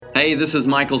Hey, this is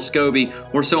Michael Scobie.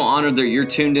 We're so honored that you're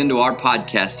tuned into our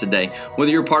podcast today. Whether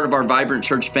you're part of our Vibrant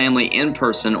Church family in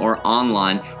person or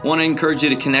online, I want to encourage you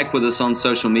to connect with us on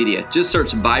social media. Just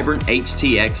search Vibrant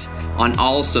HTX on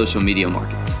all social media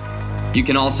markets. You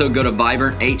can also go to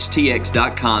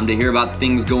vibranthtx.com to hear about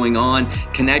things going on,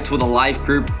 connect with a life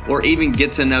group, or even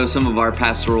get to know some of our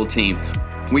pastoral team.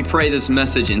 We pray this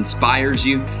message inspires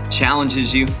you,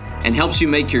 challenges you, and helps you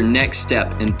make your next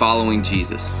step in following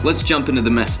Jesus. Let's jump into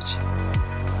the message. Family,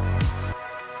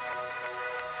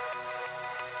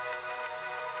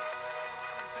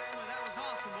 that was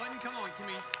awesome, wasn't it? Come on, can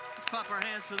we just clap our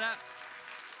hands for that?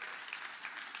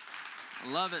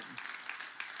 I love it.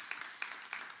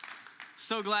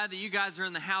 So glad that you guys are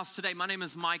in the house today. My name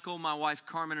is Michael. My wife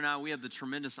Carmen and I, we have the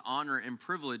tremendous honor and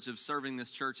privilege of serving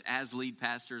this church as lead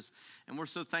pastors. And we're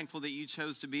so thankful that you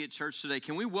chose to be at church today.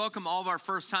 Can we welcome all of our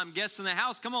first-time guests in the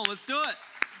house? Come on, let's do it.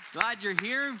 Glad you're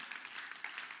here.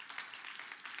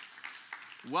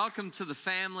 Welcome to the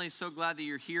family. So glad that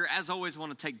you're here. As always, I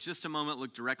want to take just a moment,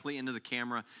 look directly into the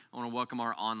camera. I want to welcome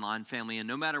our online family. And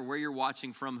no matter where you're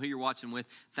watching from, who you're watching with,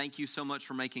 thank you so much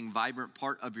for making Vibrant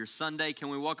part of your Sunday. Can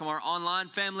we welcome our online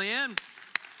family in?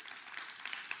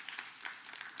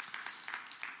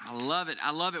 I love it.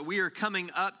 I love it. We are coming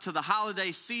up to the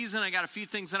holiday season. I got a few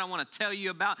things that I want to tell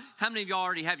you about. How many of y'all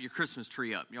already have your Christmas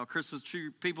tree up? Y'all Christmas tree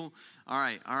people? All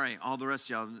right. All the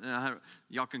rest of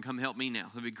y'all can come help me now.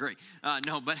 That'd be great.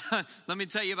 But let me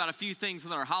tell you about a few things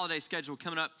with our holiday schedule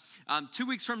coming up. 2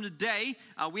 weeks from today,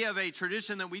 we have a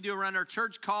tradition that we do around our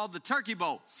church called the Turkey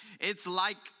Bowl. It's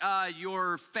like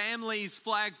your family's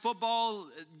flag football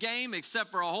game,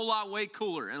 except for a whole lot way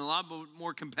cooler and a lot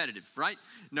more competitive, right?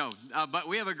 No, but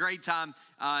we have a great time.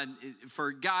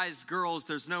 For guys, girls,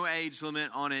 there's no age limit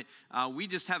on it. We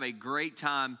just have a great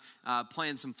time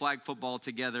playing some flag football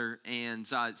together. And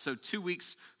so 2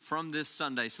 weeks from this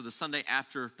Sunday, so the Sunday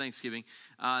after Thanksgiving,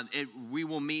 we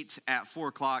will meet at 4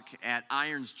 o'clock at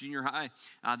Irons Junior High.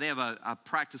 They have a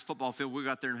practice football field. We'll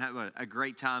go out there and have a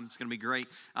great time. It's going to be great.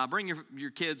 Bring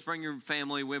your kids, bring your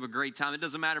family. We have a great time. It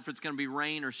doesn't matter if it's going to be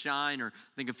rain or shine. Or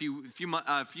I think a few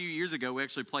years ago, we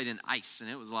actually played in ice, and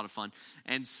it was a lot of fun.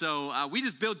 And so we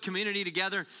just build community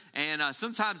together. And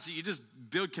sometimes you just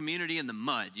build community in the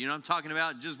mud. You know what I'm talking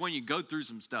about? Just when you go through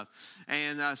some stuff.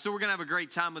 And so we're going to have a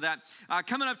great time with that.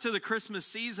 Coming up to the Christmas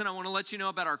season, I want to let you know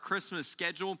about our Christmas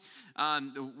schedule,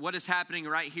 what is happening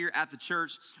right here at the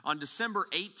church on December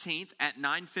 18th at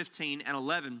 9:15 and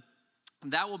 11.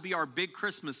 That will be our big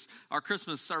Christmas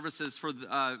services for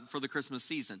the Christmas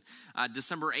season.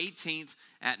 December 18th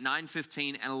at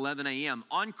 9:15 and 11 a.m.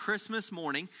 On Christmas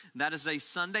morning, that is a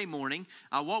Sunday morning.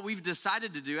 What we've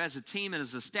decided to do as a team and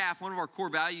as a staff, one of our core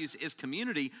values is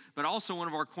community, but also one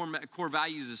of our core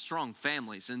values is strong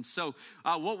families. And so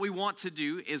what we want to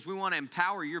do is we want to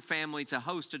empower your family to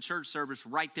host a church service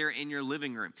right there in your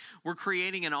living room. We're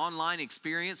creating an online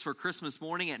experience for Christmas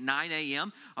morning at 9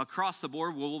 a.m. Across the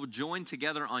board. We'll join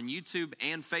together on YouTube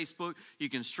and Facebook. You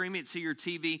can stream it to your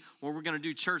TV, where we're going to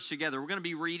do church together. We're going to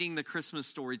be reading the Christmas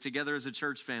story together as a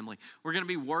church family. We're going to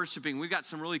be worshiping. We've got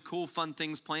some really cool, fun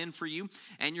things planned for you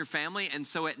and your family. And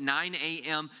so at 9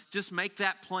 a.m., just make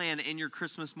that plan in your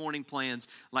Christmas morning plans.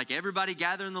 Like everybody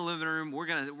gather in the living room. We're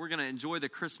gonna enjoy the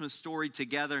Christmas story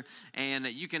together. And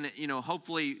you can,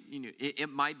 hopefully, it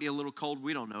might be a little cold.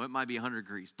 We don't know. It might be 100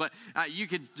 degrees. But you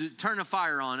could turn a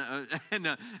fire on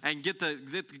and get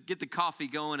the coffee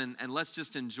going, and let's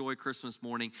just enjoy Christmas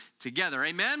morning together.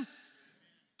 Amen?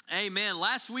 Amen.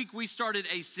 Last week we started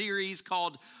a series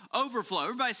called Overflow.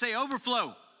 Everybody say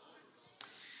Overflow.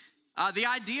 The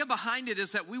idea behind it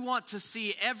is that we want to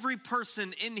see every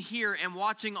person in here and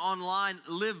watching online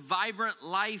live vibrant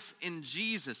life in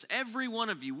Jesus. Every one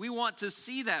of you, we want to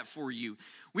see that for you.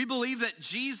 We believe that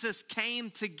Jesus came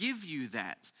to give you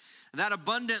that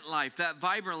abundant life, that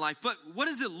vibrant life. But what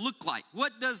does it look like?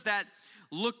 What does that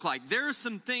look like? There are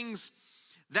some things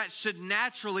that should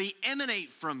naturally emanate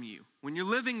from you when you're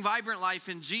living vibrant life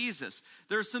in Jesus.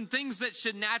 There are some things that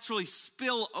should naturally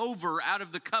spill over out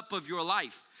of the cup of your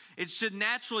life. It should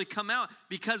naturally come out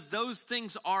because those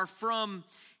things are from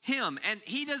Him. And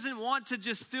He doesn't want to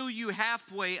just fill you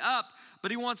halfway up,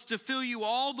 but He wants to fill you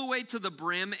all the way to the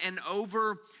brim and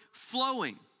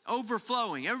overflowing.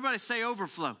 Overflowing. Everybody say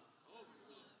overflow.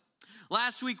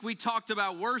 Last week we talked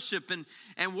about worship,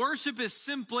 and worship is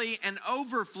simply an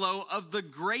overflow of the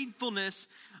gratefulness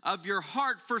of your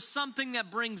heart for something that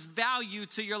brings value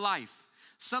to your life.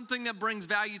 Something that brings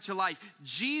value to life.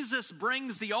 Jesus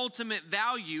brings the ultimate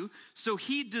value, so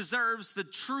He deserves the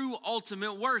true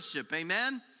ultimate worship.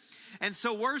 Amen? And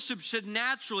so worship should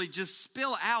naturally just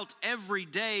spill out every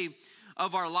day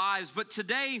of our lives. But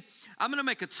today, I'm going to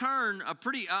make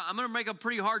a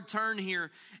pretty hard turn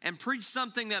here and preach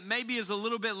something that maybe is a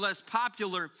little bit less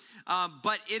popular,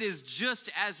 but it is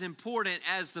just as important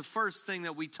as the first thing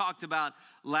that we talked about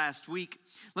last week.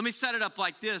 Let me set it up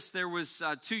like this. There was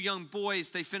two young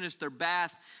boys. They finished their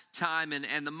bath time,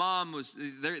 and the mom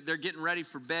they're getting ready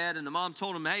for bed, and the mom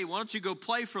told them, hey, why don't you go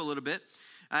play for a little bit?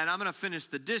 And I'm going to finish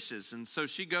the dishes. And so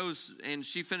she goes and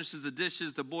she finishes the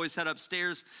dishes. The boys head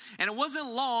upstairs. And it wasn't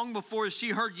long before she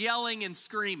heard yelling and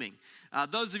screaming.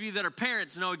 Those of you that are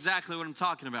parents know exactly what I'm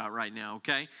talking about right now,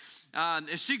 okay? And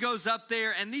she goes up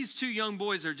there, and these two young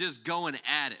boys are just going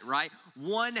at it, right?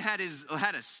 One had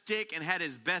a stick and had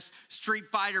his best Street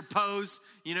Fighter pose.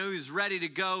 You know, he was ready to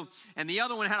go. And the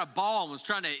other one had a ball and was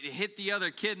trying to hit the other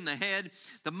kid in the head.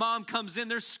 The mom comes in.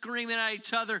 They're screaming at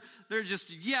each other. They're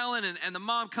just yelling. And the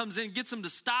mom comes in, gets them to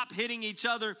stop hitting each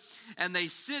other. And they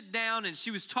sit down, and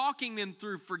she was talking them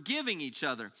through forgiving each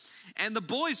other. And the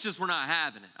boys just were not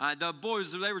having it. The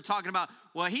boys, they were talking about,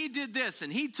 well, he did this,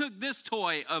 and he took this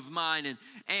toy of mine, and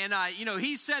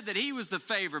he said that he was the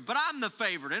favorite, but I'm the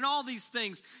favorite, and all these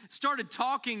things. Started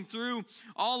talking through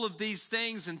all of these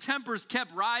things, and tempers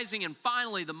kept rising, and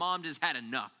finally the mom just had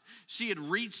enough. She had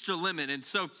reached her limit, and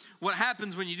so what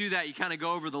happens when you do that, you kind of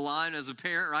go over the line as a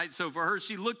parent, right? So for her,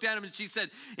 she looked at him, and she said,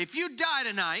 if you die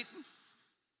tonight,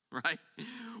 right,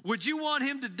 would you want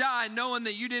him to die knowing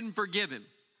that you didn't forgive him?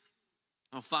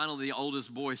 Well, finally, the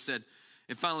oldest boy said,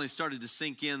 it finally started to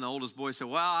sink in. The oldest boy said,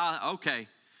 well, okay,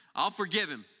 I'll forgive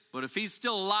him. But if he's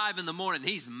still alive in the morning,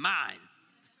 he's mine.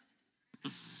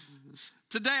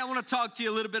 Today, I want to talk to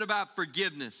you a little bit about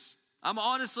forgiveness. I'm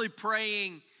honestly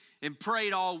praying and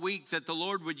prayed all week that the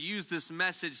Lord would use this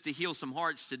message to heal some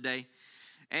hearts today.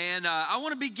 And I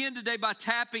want to begin today by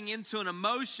tapping into an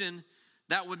emotion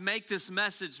that would make this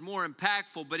message more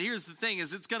impactful. But here's the thing,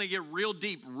 is it's going to get real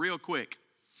deep real quick.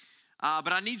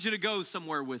 But I need you to go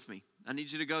somewhere with me. I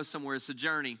need you to go somewhere. It's a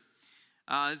journey.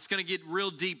 It's going to get real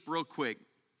deep real quick.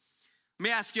 Let me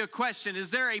ask you a question.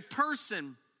 Is there a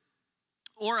person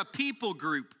or a people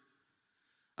group,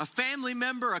 a family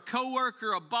member, a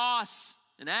coworker, a boss,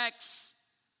 an ex,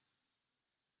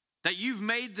 that you've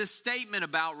made this statement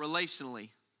about relationally?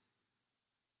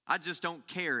 I just don't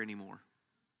care anymore.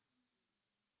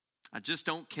 I just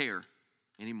don't care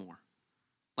anymore.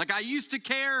 Like I used to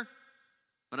care,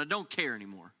 but I don't care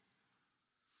anymore.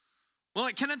 Well,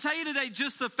 can I tell you today,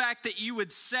 just the fact that you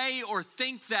would say or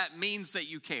think that means that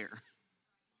you care,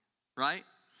 right?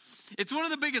 It's one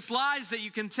of the biggest lies that you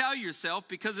can tell yourself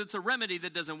because it's a remedy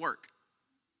that doesn't work.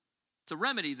 It's a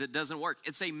remedy that doesn't work.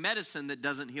 It's a medicine that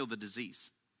doesn't heal the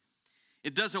disease.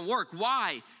 It doesn't work.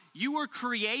 Why? You were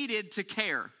created to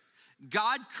care.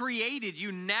 God created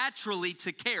you naturally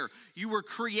to care. You were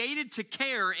created to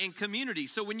care in community.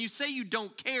 So when you say you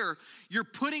don't care, you're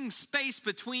putting space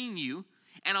between you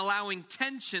and allowing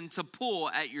tension to pull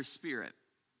at your spirit.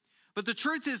 But the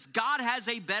truth is, God has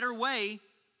a better way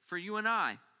for you and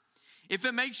I. If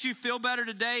it makes you feel better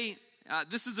today,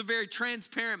 this is a very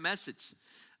transparent message.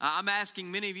 I'm asking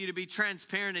many of you to be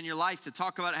transparent in your life, to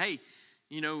talk about, hey,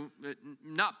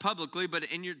 not publicly, but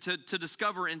to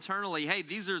discover internally, hey,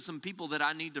 these are some people that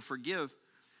I need to forgive.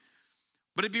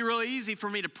 But it'd be really easy for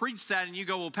me to preach that, and you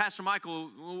go, well, Pastor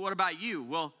Michael, what about you?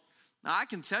 Well, I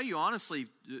can tell you honestly,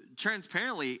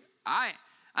 transparently, I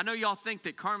know y'all think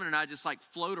that Carmen and I just like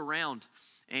float around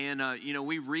and,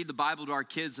 we read the Bible to our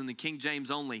kids in the King James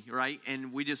only, right?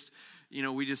 And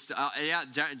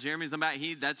Jeremy's the back,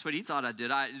 that's what he thought I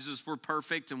did. We're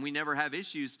perfect and we never have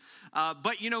issues.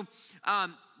 But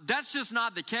that's just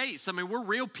not the case. I mean, we're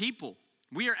real people.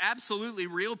 We are absolutely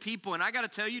real people. And I got to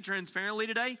tell you transparently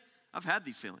today, I've had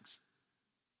these feelings.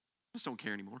 I just don't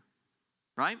care anymore,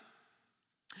 right?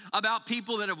 About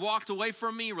people that have walked away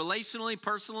from me relationally,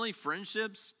 personally,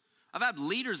 friendships. I've had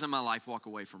leaders in my life walk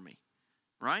away from me,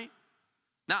 right?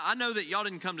 Now, I know that y'all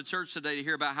didn't come to church today to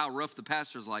hear about how rough the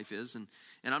pastor's life is, and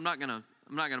I'm not gonna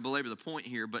belabor the point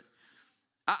here, but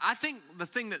I think the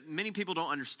thing that many people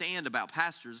don't understand about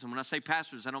pastors, and when I say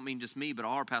pastors, I don't mean just me, but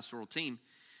our pastoral team,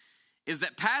 is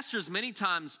that pastors many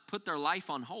times put their life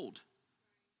on hold.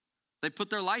 They put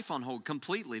their life on hold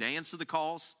completely to answer the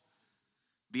calls,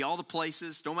 be all the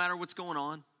places, no matter what's going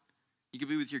on. You could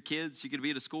be with your kids, you could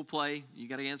be at a school play, you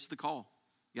got to answer the call.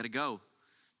 You got to go.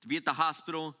 To be at the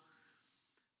hospital,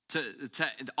 to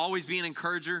always be an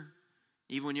encourager,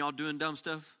 even when y'all doing dumb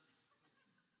stuff.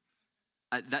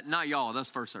 Not y'all, that's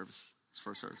first service. It's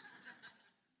first service.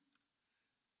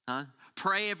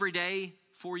 Pray every day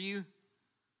for you,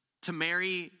 to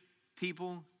marry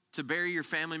people, to bury your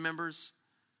family members,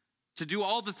 to do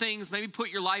all the things, maybe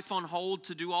put your life on hold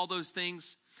to do all those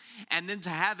things, and then to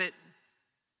have it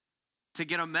to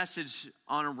get a message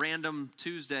on a random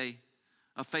Tuesday,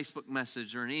 a Facebook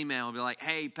message or an email, and be like,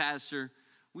 hey, pastor,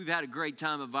 we've had a great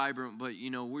time at Vibrant, but,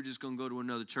 we're just going to go to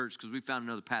another church because we found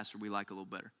another pastor we like a little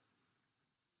better.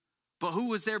 But who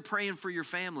was there praying for your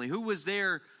family? Who was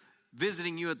there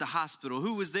visiting you at the hospital?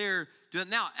 Who was there doing?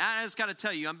 Now, I just got to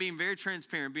tell you, I'm being very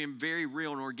transparent, being very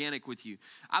real and organic with you.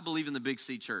 I believe in the Big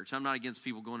C Church. I'm not against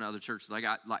people going to other churches.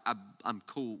 I'm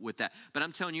cool with that. But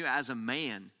I'm telling you, as a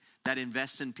man that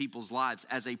invests in people's lives,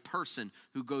 as a person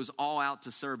who goes all out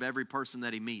to serve every person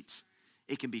that he meets,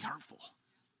 it can be hurtful,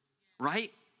 right?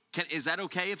 Is that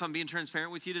okay if I'm being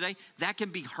transparent with you today? That can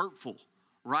be hurtful,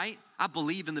 right? I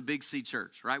believe in the Big C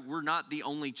Church, right? We're not the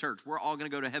only church. We're all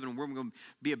going to go to heaven. We're going to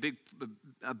be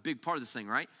a big part of this thing,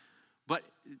 right? But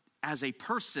as a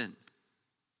person,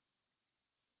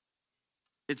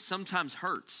 it sometimes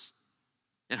hurts.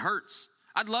 It hurts.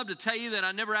 I'd love to tell you that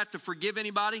I never have to forgive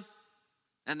anybody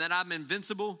and that I'm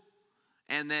invincible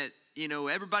and that,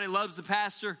 everybody loves the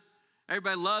pastor.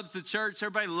 Everybody loves the church.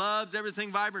 Everybody loves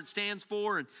everything Vibrant stands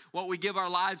for and what we give our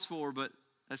lives for, but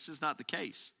that's just not the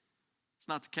case. It's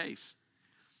not the case.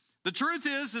 The truth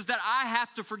is that I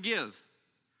have to forgive.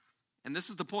 And this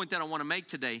is the point that I want to make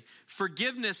today.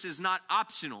 Forgiveness is not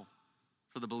optional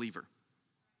for the believer.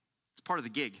 It's part of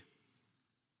the gig.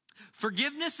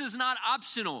 Forgiveness is not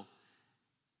optional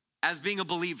as being a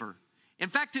believer. In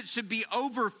fact, it should be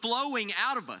overflowing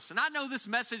out of us. And I know this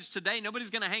message today, nobody's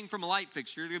going to hang from a light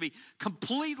fixture. It's going to be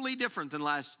completely different than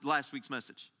last week's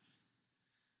message.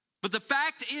 But the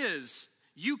fact is,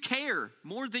 you care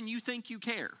more than you think you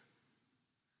care.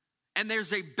 And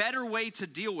there's a better way to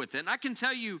deal with it. And I can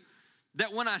tell you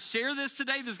that when I share this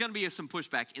today, there's going to be some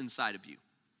pushback inside of you.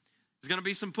 There's going to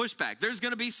be some pushback. There's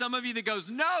going to be some of you that goes,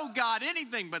 no, God,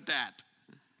 anything but that.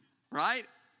 Right?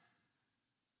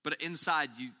 But inside,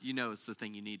 you know it's the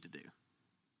thing you need to do.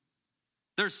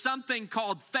 There's something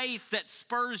called faith that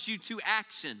spurs you to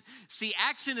action. See,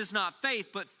 action is not faith,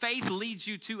 but faith leads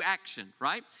you to action,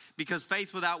 right? Because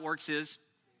faith without works it's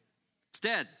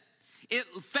dead.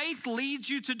 Faith leads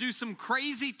you to do some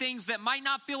crazy things that might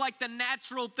not feel like the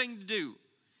natural thing to do.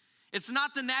 It's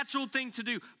not the natural thing to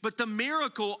do, but the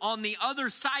miracle on the other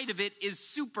side of it is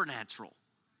supernatural.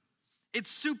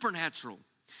 It's supernatural.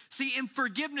 See, in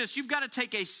forgiveness, you've got to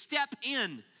take a step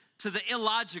in to the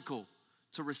illogical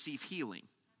to receive healing.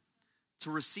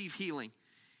 To receive healing.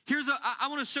 I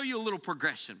want to show you a little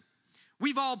progression.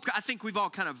 I think we've all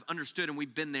kind of understood and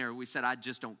we've been there. We said, I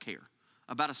just don't care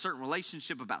about a certain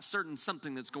relationship, about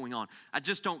something that's going on. I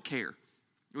just don't care.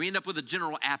 We end up with a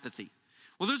general apathy.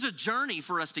 Well, there's a journey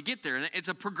for us to get there, and it's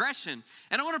a progression.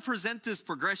 And I want to present this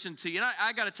progression to you. And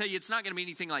I got to tell you, it's not going to be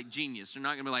anything like genius. You're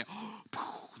not going to be like,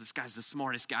 oh, this guy's the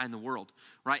smartest guy in the world,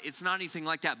 right? It's not anything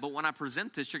like that. But when I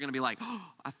present this, you're going to be like, oh,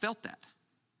 I felt that.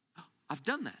 I've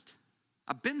done that.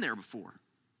 I've been there before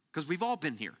because we've all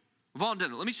been here. We've all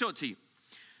done it. Let me show it to you.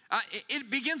 It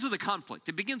begins with a conflict.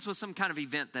 It begins with some kind of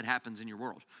event that happens in your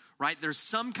world, right? There's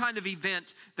some kind of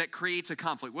event that creates a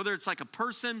conflict, whether it's like a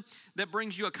person that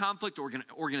brings you a conflict, or an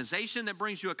organization that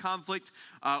brings you a conflict,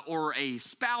 or a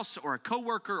spouse or a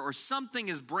coworker or something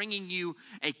is bringing you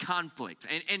a conflict.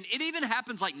 And it even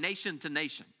happens like nation to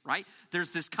nation, right?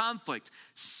 There's this conflict.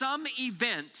 Some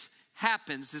event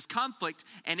happens, this conflict,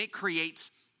 and it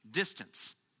creates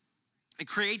distance. It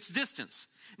creates distance.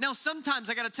 Now, sometimes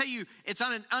I got to tell you, it's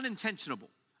unintentional.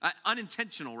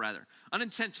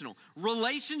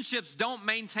 Relationships don't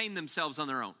maintain themselves on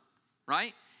their own,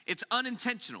 right? It's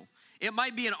unintentional. It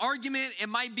might be an argument. It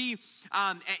might be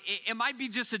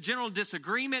just a general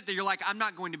disagreement that you're like, I'm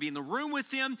not going to be in the room with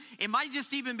them. It might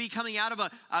just even be coming out of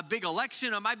a big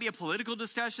election. It might be a political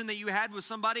discussion that you had with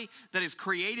somebody that has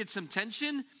created some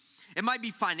tension. It might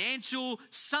be financial.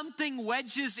 Something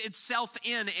wedges itself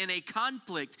in a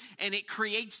conflict, and it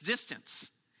creates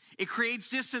distance. It creates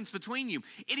distance between you.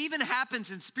 It even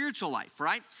happens in spiritual life,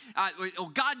 right?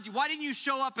 God, why didn't you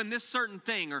show up in this certain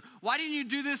thing? Or why didn't you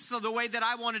do this the way that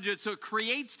I want to do it? So it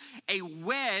creates a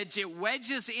wedge. It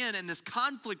wedges in, and this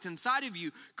conflict inside of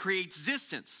you creates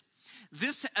distance.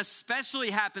 This especially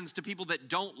happens to people that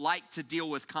don't like to deal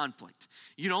with conflict.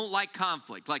 You don't like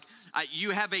conflict. Like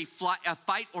you have a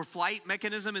fight or flight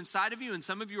mechanism inside of you, and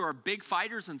some of you are big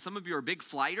fighters and some of you are big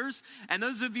flighters. And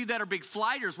those of you that are big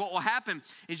flighters, what will happen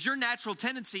is your natural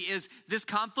tendency is this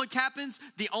conflict happens,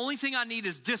 the only thing I need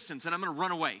is distance and I'm gonna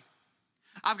run away.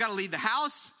 I've got to leave the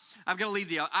house. I've got to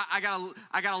leave I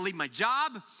got to leave my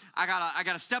job. I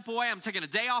got to step away. I'm taking a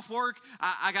day off work.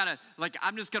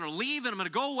 I'm just going to leave and I'm going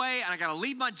to go away and I got to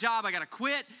leave my job. I got to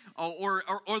quit.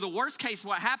 Or the worst case,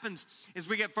 what happens is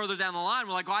we get further down the line.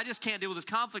 We're like, well, I just can't deal with this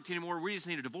conflict anymore. We just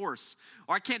need a divorce.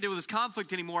 Or I can't deal with this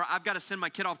conflict anymore. I've got to send my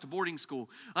kid off to boarding school.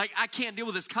 Like, I can't deal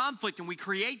with this conflict. And we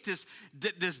create this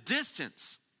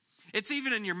distance. It's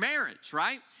even in your marriage,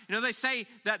 right? You know, they say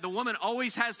that the woman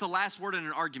always has the last word in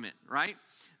an argument, right?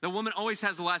 The woman always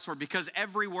has the last word because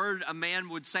every word a man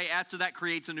would say after that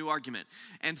creates a new argument.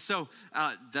 And so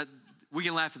that we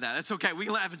can laugh at that. That's okay. We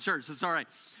can laugh in church. That's all right.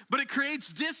 But it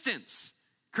creates distance.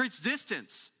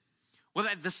 Well,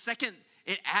 the second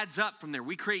it adds up from there,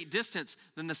 we create distance.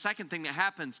 Then the second thing that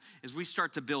happens is we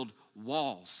start to build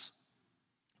walls.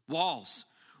 Walls.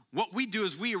 What we do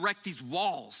is we erect these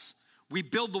walls. We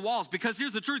build the walls because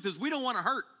here's the truth is we don't want to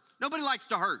hurt. Nobody likes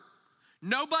to hurt.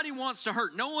 Nobody wants to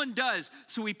hurt. No one does.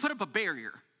 So we put up a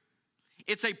barrier.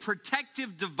 It's a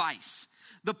protective device.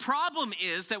 The problem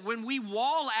is that when we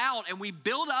wall out and we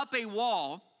build up a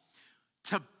wall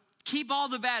to keep all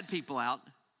the bad people out,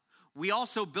 we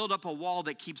also build up a wall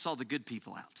that keeps all the good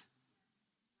people out.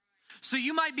 So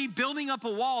you might be building up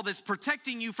a wall that's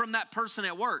protecting you from that person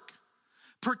at work,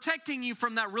 protecting you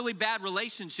from that really bad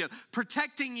relationship,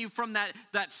 protecting you from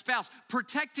that spouse,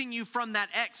 protecting you from that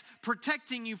ex,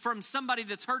 protecting you from somebody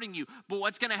that's hurting you. But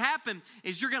what's gonna happen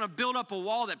is you're gonna build up a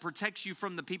wall that protects you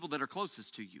from the people that are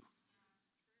closest to you.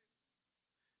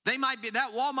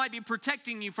 That wall might be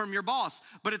protecting you from your boss,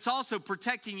 but it's also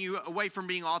protecting you away from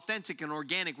being authentic and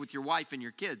organic with your wife and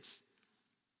your kids,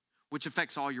 which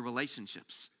affects all your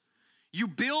relationships. You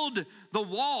build the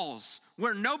walls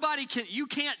where you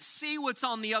can't see what's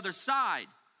on the other side.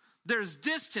 There's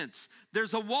distance,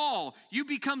 there's a wall. You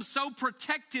become so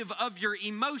protective of your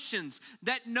emotions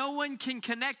that no one can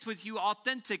connect with you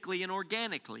authentically and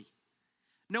organically.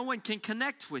 No one can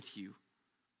connect with you.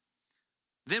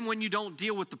 Then when you don't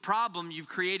deal with the problem, you've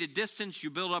created distance, you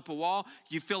build up a wall,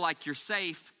 you feel like you're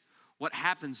safe. What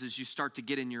happens is you start to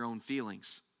get in your own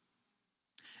feelings.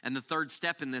 And the third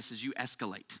step in this is you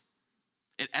escalate.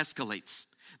 It escalates.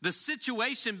 The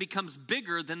situation becomes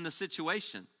bigger than the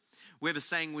situation. We have a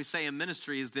saying we say in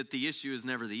ministry is that the issue is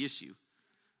never the issue,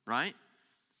 right?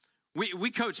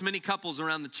 We coach many couples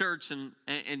around the church and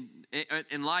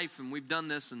in life, and we've done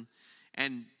this,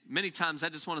 and many times I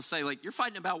just want to say, like, you're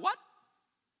fighting about what?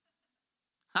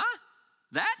 Huh?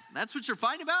 That's what you're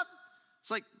fighting about?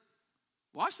 It's like,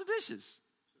 wash the dishes.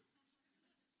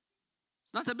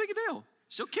 It's not that big a deal.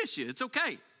 She'll kiss you. It's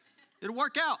okay. It'll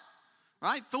work out.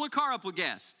 Right? Fill her car up with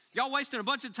gas. Y'all wasting a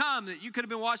bunch of time that you could have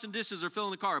been washing dishes or filling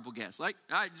the car up with gas. Like,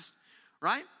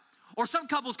 right? Or some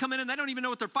couples come in and they don't even know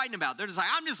what they're fighting about. They're just like,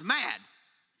 I'm just mad.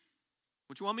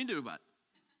 What you want me to do about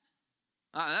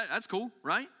it? That's cool,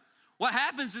 right? What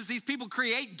happens is these people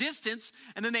create distance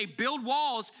and then they build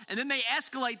walls and then they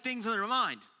escalate things in their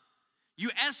mind. You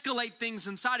escalate things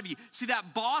inside of you. See,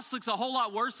 that boss looks a whole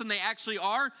lot worse than they actually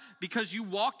are because you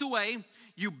walked away,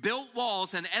 you built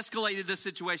walls and escalated the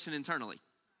situation internally.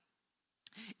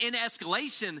 In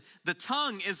escalation, the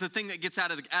tongue is the thing that gets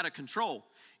out of control.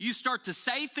 You start to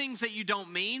say things that you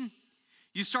don't mean.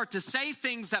 You start to say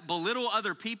things that belittle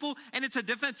other people, and it's a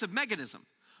defensive mechanism.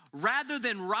 Rather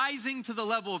than rising to the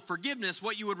level of forgiveness,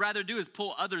 what you would rather do is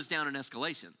pull others down in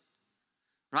escalation.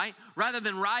 Right? Rather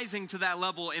than rising to that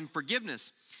level in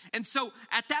forgiveness. And so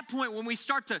at that point, when we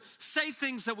start to say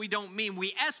things that we don't mean,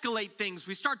 we escalate things,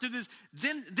 we start to do this,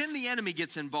 then the enemy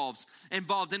gets involved.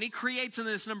 And he creates, in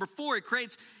this number 4, it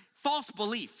creates false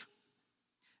belief.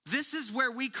 This is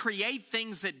where we create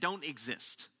things that don't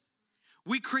exist.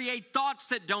 We create thoughts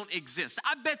that don't exist.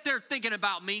 I bet they're thinking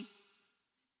about me.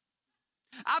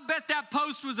 I bet that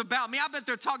post was about me. I bet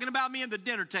they're talking about me at the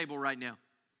dinner table right now.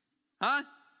 Huh?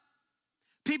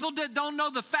 People that don't know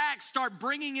the facts start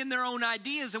bringing in their own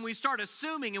ideas and we start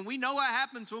assuming, and we know what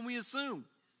happens when we assume,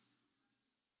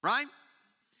 right?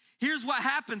 Here's what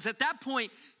happens. At that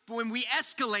point, when we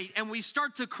escalate and we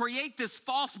start to create this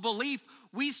false belief,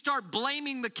 we start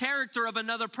blaming the character of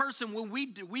another person when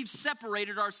we've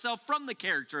separated ourselves from the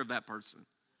character of that person.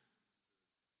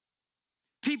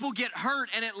 People get hurt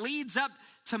and it leads up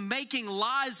to making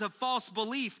lies of false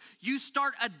belief. You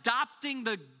start adopting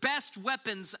the best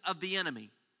weapons of the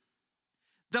enemy.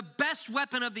 The best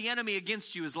weapon of the enemy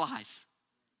against you is lies.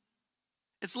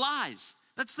 It's lies.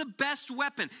 That's the best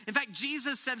weapon. In fact,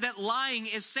 Jesus said that lying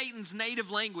is Satan's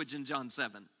native language in John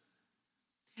 7.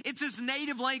 It's his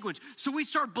native language. So we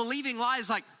start believing lies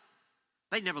like,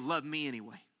 they never loved me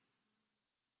anyway.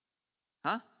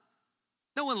 Huh?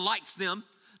 No one likes them.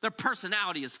 Their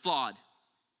personality is flawed,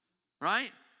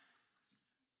 right?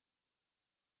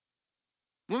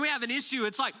 When we have an issue,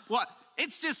 it's like, what?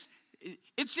 It's just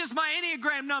my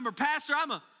Enneagram number, Pastor.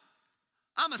 I'm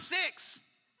a 6.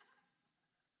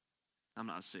 I'm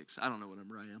not a 6. I don't know what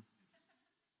number I am.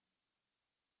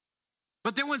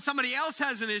 But then when somebody else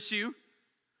has an issue,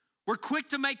 we're quick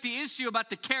to make the issue about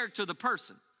the character of the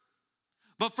person.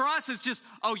 But for us, it's just,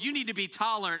 oh, you need to be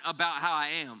tolerant about how I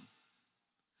am.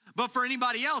 But for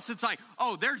anybody else, it's like,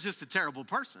 oh, they're just a terrible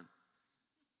person.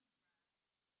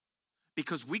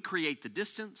 Because we create the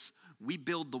distance, we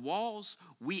build the walls,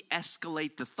 we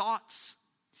escalate the thoughts,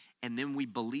 and then we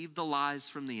believe the lies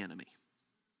from the enemy.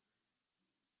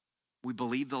 We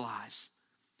believe the lies.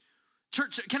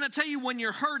 Church, can I tell you, when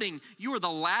you're hurting, you are the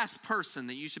last person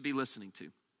that you should be listening to.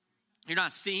 You're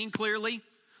not seeing clearly.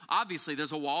 Obviously,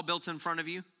 there's a wall built in front of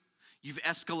you. You've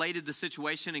escalated the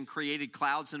situation and created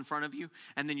clouds in front of you,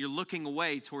 and then you're looking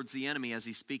away towards the enemy as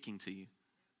he's speaking to you.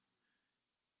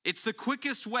 It's the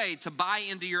quickest way to buy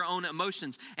into your own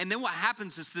emotions. And then what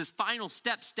happens is this final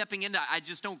step, stepping into I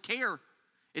just don't care.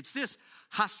 It's this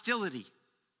hostility.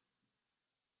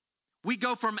 We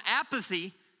go from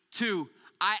apathy to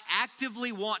I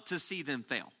actively want to see them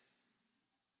fail.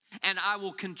 And I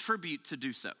will contribute to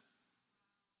do so.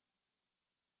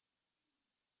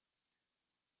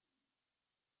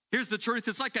 Here's the truth.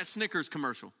 It's like that Snickers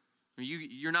commercial.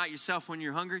 You're not yourself when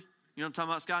you're hungry. You know what I'm talking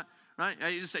about, Scott? Right?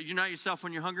 You just say, you're not yourself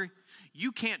when you're hungry.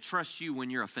 You can't trust you when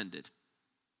you're offended.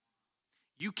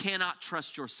 You cannot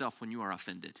trust yourself when you are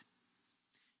offended.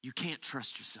 You can't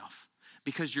trust yourself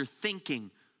because you're thinking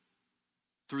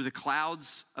through the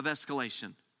clouds of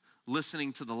escalation,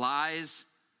 listening to the lies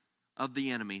of the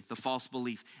enemy, the false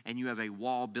belief, and you have a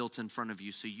wall built in front of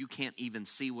you so you can't even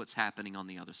see what's happening on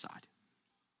the other side.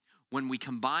 When we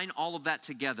combine all of that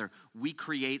together, we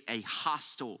create a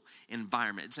hostile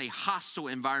environment. It's a hostile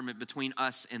environment between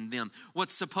us and them.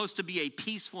 What's supposed to be a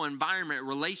peaceful environment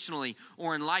relationally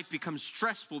or in life becomes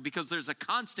stressful because there's a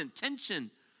constant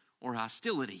tension or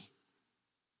hostility.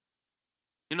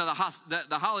 You know,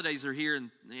 the holidays are here,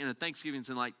 and Thanksgiving's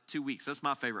in like 2 weeks. That's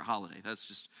my favorite holiday. That's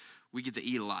just, we get to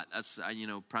eat a lot. That's,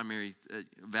 primary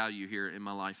value here in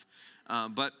my life.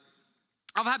 But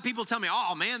I've had people tell me,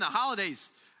 oh man, the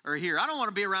holidays are here. I don't want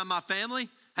to be around my family.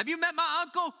 Have you met my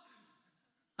uncle?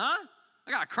 Huh?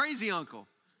 I got a crazy uncle.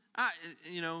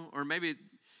 Or maybe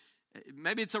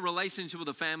it's a relationship with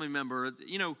a family member.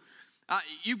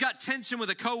 You've got tension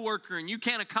with a coworker and you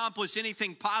can't accomplish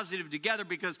anything positive together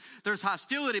because there's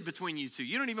hostility between you two.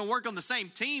 You don't even work on the same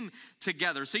team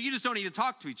together, so you just don't even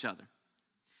talk to each other.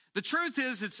 The truth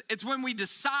is, it's when we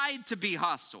decide to be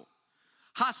hostile.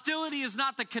 Hostility is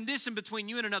not the condition between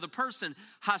you and another person.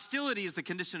 Hostility is the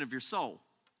condition of your soul.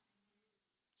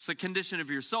 It's the condition of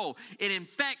your soul. It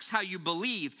infects how you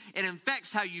believe. It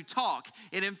infects how you talk.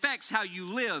 It infects how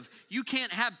you live. You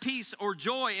can't have peace or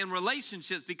joy in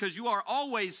relationships because you are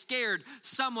always scared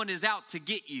someone is out to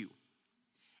get you.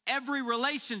 Every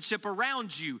relationship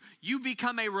around you, you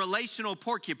become a relational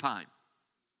porcupine.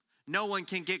 No one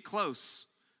can get close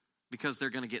because they're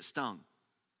going to get stung.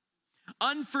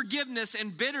 Unforgiveness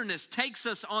and bitterness takes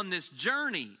us on this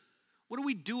journey. What do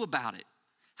we do about it?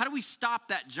 How do we stop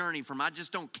that journey from I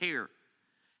just don't care?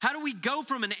 How do we go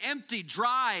from an empty,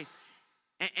 dry,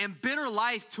 and bitter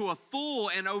life to a full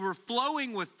and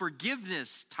overflowing with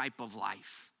forgiveness type of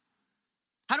life?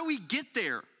 How do we get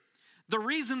there? The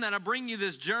reason that I bring you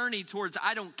this journey towards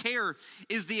I don't care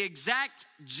is the exact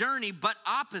journey, but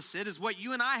opposite is what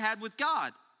you and I had with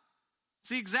God. It's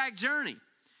the exact journey.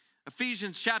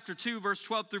 Ephesians chapter 2, verse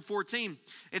 12 through 14.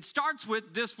 It starts with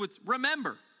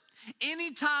remember.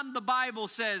 Anytime the Bible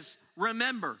says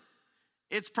remember,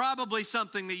 it's probably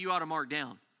something that you ought to mark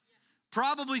down.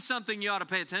 Probably something you ought to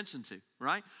pay attention to,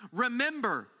 right?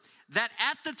 Remember that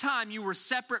at the time you were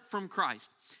separate from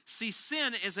Christ. See,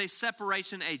 sin is a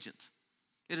separation agent.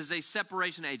 It is a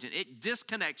separation agent. It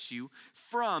disconnects you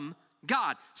from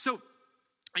God. So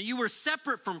you were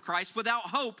separate from Christ, without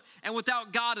hope and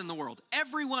without God in the world.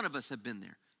 Every one of us have been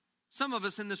there. Some of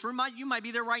us in this room, you might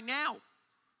be there right now.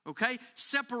 Okay?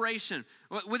 Separation.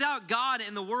 Without God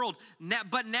in the world.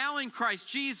 But now in Christ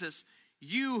Jesus,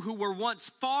 you who were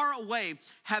once far away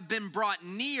have been brought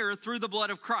near through the blood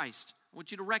of Christ. I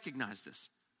want you to recognize this.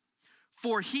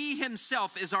 For he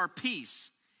himself is our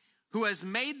peace, who has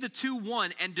made the two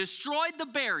one and destroyed the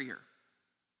barrier,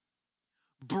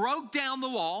 broke down the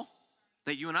wall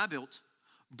that you and I built,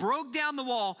 broke down the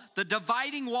wall, the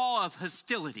dividing wall of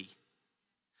hostility.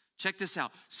 Check this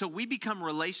out. So we become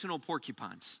relational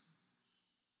porcupines.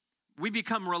 We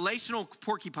become relational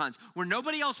porcupines where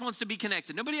nobody else wants to be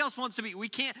connected. Nobody else wants to be,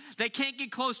 they can't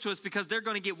get close to us because they're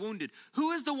going to get wounded.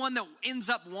 Who is the one that ends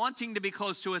up wanting to be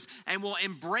close to us and will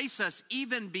embrace us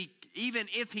even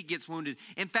if he gets wounded?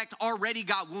 In fact, already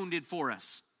got wounded for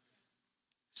us.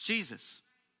 It's Jesus.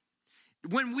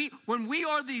 When we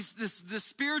are this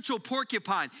spiritual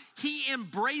porcupine, he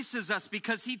embraces us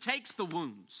because he takes the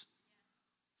wounds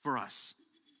for us.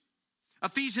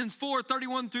 Ephesians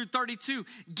 4:31-32,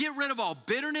 get rid of all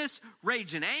bitterness,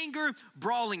 rage and anger,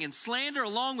 brawling and slander,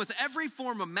 along with every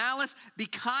form of malice. Be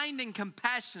kind and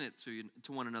compassionate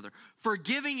to one another,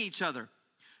 forgiving each other,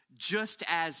 just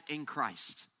as in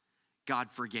Christ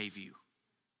God forgave you.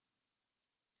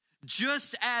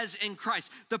 Just as in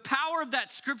Christ. The power of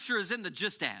that scripture is in the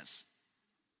just as.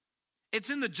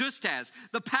 It's in the just as.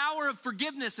 The power of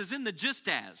forgiveness is in the just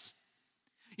as.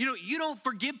 You know, you don't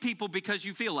forgive people because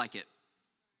you feel like it.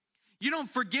 You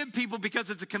don't forgive people because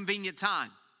it's a convenient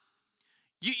time.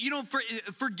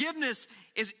 Forgiveness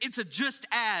it's a just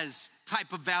as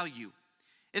type of value.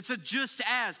 It's a just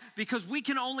as, because we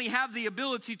can only have the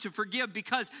ability to forgive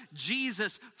because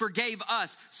Jesus forgave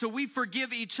us. So we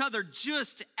forgive each other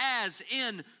just as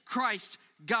in Christ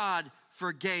God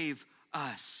forgave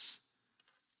us.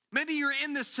 Maybe you're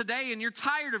in this today and you're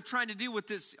tired of trying to deal with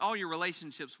this, all your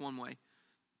relationships one way.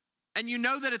 And you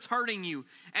know that it's hurting you,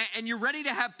 and you're ready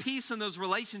to have peace in those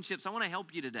relationships. I want to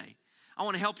help you today. I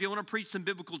want to help you. I want to preach some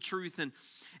biblical truth. And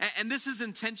this is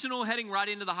intentional, heading right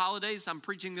into the holidays. I'm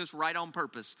preaching this right on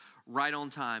purpose, right on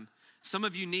time. Some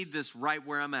of you need this right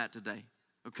where I'm at today,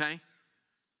 okay?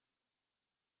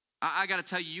 I got to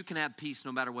tell you, you can have peace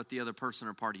no matter what the other person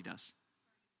or party does.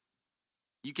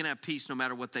 You can have peace no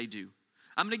matter what they do.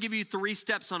 I'm going to give you 3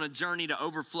 steps on a journey to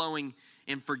overflowing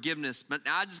in forgiveness. But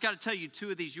I just got to tell you,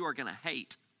 2 of these you are going to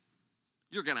hate.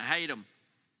 You're going to hate them,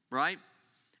 right?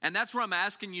 And that's where I'm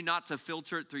asking you not to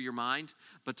filter it through your mind,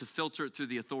 but to filter it through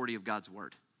the authority of God's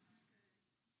word.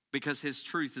 Because his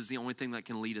truth is the only thing that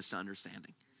can lead us to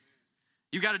understanding.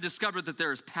 You got to discover that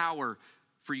there is power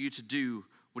for you to do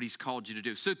what he's called you to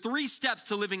do. So 3 steps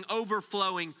to living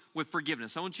overflowing with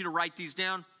forgiveness. I want you to write these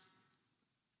down.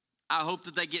 I hope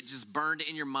that they get just burned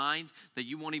in your mind, that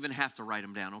you won't even have to write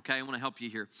them down, okay? I want to help you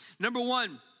here. Number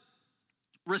 1,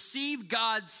 receive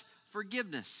God's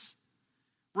forgiveness.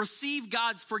 Receive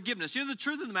God's forgiveness. You know, the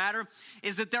truth of the matter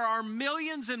is that there are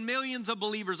millions and millions of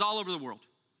believers all over the world.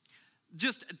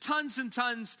 Just tons and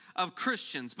tons of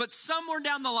Christians. But somewhere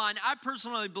down the line, I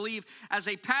personally believe as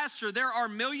a pastor, there are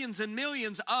millions and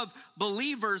millions of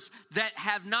believers that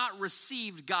have not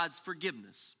received God's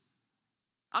forgiveness.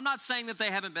 I'm not saying that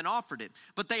they haven't been offered it,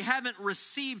 but they haven't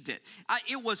received it.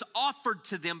 It was offered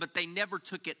to them, but they never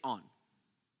took it on.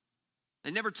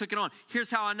 They never took it on.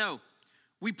 Here's how I know.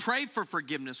 We pray for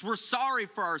forgiveness. We're sorry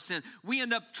for our sin. We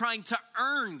end up trying to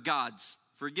earn God's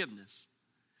forgiveness.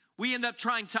 We end up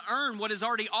trying to earn what is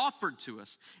already offered to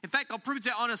us. In fact, I'll prove it to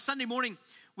you. On a Sunday morning,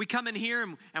 we come in here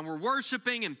and we're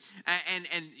worshiping and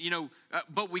you know,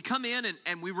 but we come in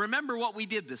and we remember what we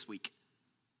did this week.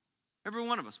 Every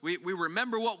one of us. We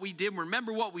remember what we did,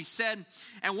 remember what we said,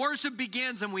 and worship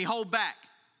begins and we hold back.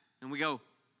 And we go,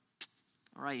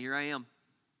 all right, here I am.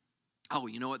 Oh,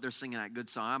 you know what? They're singing that good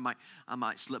song. I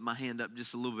might slip my hand up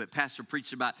just a little bit. Pastor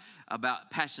preached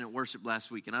about passionate worship last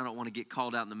week, and I don't want to get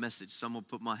called out in the message, so I'm going to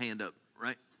put my hand up,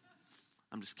 right?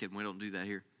 I'm just kidding. We don't do that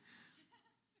here.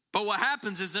 But what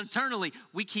happens is internally,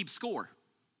 we keep score.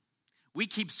 We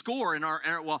keep score in our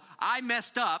well, I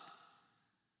messed up.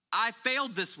 I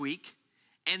failed this week,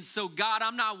 and so God,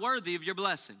 I'm not worthy of your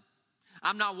blessing.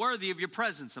 I'm not worthy of your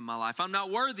presence in my life. I'm not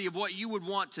worthy of what you would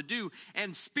want to do.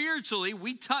 And spiritually,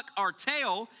 we tuck our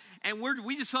tail, and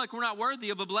we just feel like we're not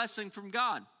worthy of a blessing from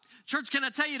God. Church, can I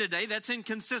tell you today, that's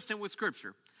inconsistent with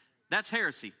Scripture. That's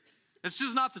heresy. It's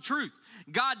just not the truth.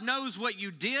 God knows what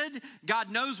you did.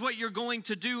 God knows what you're going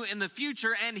to do in the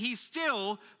future, and he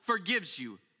still forgives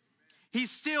you. He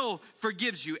still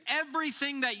forgives you.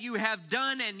 Everything that you have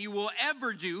done and you will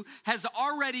ever do has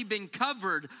already been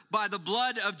covered by the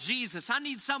blood of Jesus. I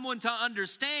need someone to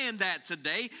understand that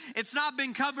today. It's not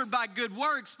been covered by good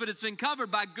works, but it's been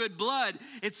covered by good blood.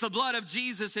 It's the blood of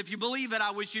Jesus. If you believe it,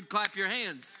 I wish you'd clap your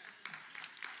hands.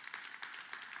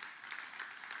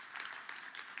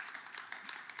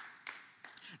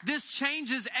 This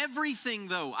changes everything,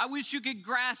 though. I wish you could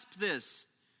grasp this.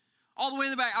 All the way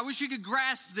in the back, I wish you could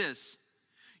grasp this.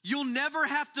 You'll never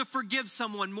have to forgive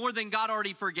someone more than God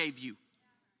already forgave you.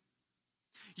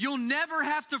 You'll never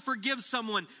have to forgive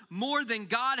someone more than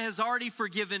God has already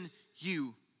forgiven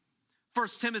you. 1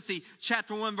 Timothy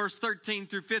chapter 1, verse 13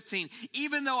 through 15.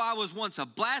 Even though I was once a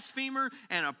blasphemer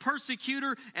and a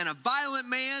persecutor and a violent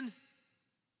man,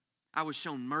 I was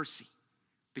shown mercy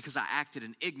because I acted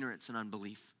in ignorance and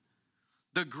unbelief.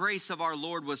 The grace of our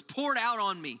Lord was poured out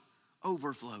on me,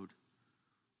 overflowed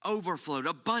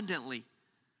abundantly,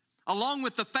 along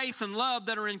with the faith and love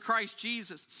that are in Christ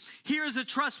Jesus. Here is a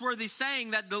trustworthy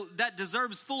saying that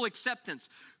deserves full acceptance.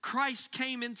 Christ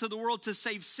came into the world to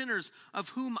save sinners, of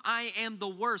whom I am the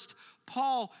worst.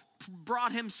 Paul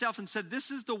brought himself and said,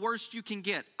 this is the worst you can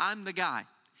get. I'm the guy.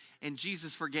 And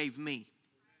Jesus forgave me.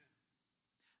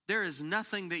 There is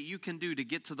nothing that you can do to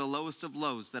get to the lowest of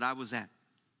lows that I was at.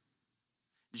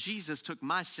 Jesus took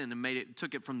my sin and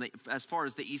took it from as far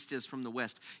as the east is from the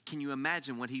west. Can you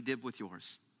imagine what he did with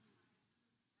yours?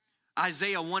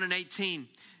 Isaiah 1:18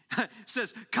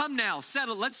 says, come now,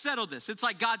 let's settle this. It's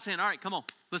like God saying, all right, come on,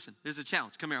 listen, there's a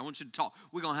challenge. Come here, I want you to talk.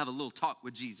 We're going to have a little talk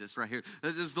with Jesus right here.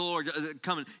 This is the Lord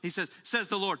coming. He says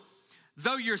the Lord,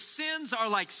 though your sins are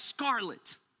like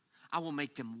scarlet, I will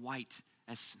make them white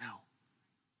as snow.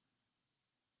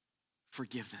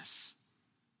 Forgiveness.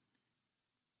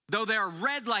 Though they are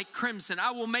red like crimson,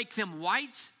 I will make them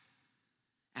white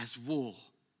as wool.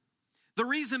 The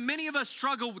reason many of us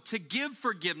struggle to give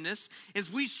forgiveness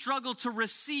is we struggle to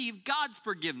receive God's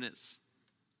forgiveness.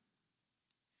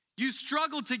 You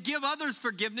struggle to give others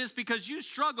forgiveness because you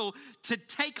struggle to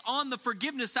take on the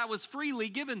forgiveness that was freely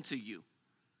given to you.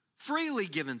 Freely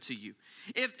given to you.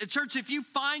 If you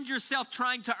find yourself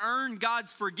trying to earn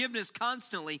God's forgiveness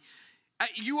constantly,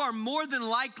 you are more than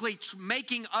likely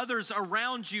making others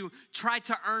around you try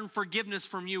to earn forgiveness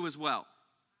from you as well.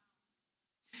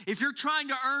 If you're trying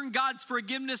to earn God's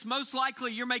forgiveness, most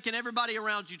likely you're making everybody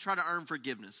around you try to earn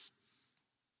forgiveness.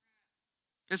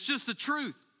 It's just the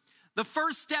truth. The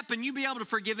first step in you being able to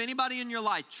forgive anybody in your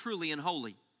life truly and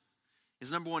wholly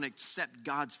is, number one, accept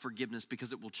God's forgiveness,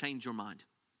 because it will change your mind.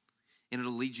 And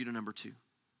it'll lead you to number two.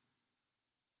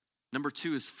 Number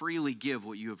two is freely give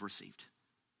what you have received.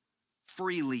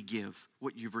 Freely give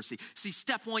what you've received. See,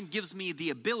 step one gives me the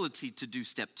ability to do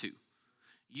step two.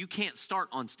 You can't start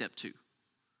on step two.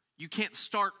 You can't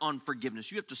start on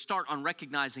forgiveness. You have to start on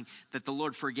recognizing that the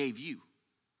Lord forgave you.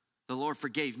 The Lord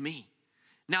forgave me.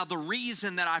 Now, the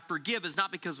reason that I forgive is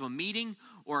not because of a meeting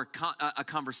or a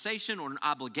conversation or an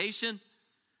obligation.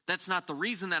 That's not the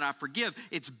reason that I forgive.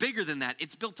 It's bigger than that.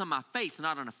 It's built on my faith,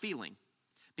 not on a feeling.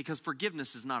 Because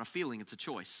forgiveness is not a feeling, it's a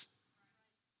choice.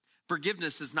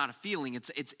 Forgiveness is not a feeling,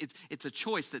 it's a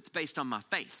choice that's based on my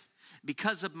faith.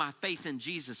 Because of my faith in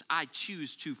Jesus, I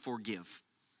choose to forgive.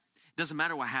 It doesn't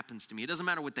matter what happens to me. It doesn't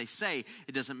matter what they say.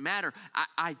 It doesn't matter.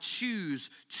 I choose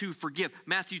to forgive.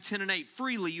 Matthew 10:8,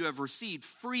 freely you have received,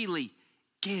 freely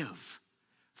give.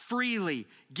 Freely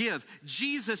give.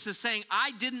 Jesus is saying,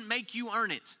 I didn't make you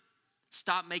earn it.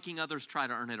 Stop making others try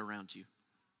to earn it around you.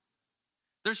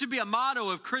 There should be a motto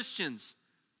of Christians.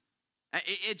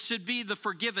 It should be the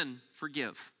forgiven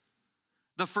forgive.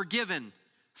 The forgiven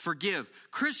forgive.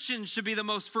 Christians should be the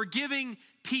most forgiving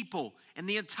people in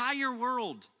the entire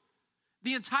world.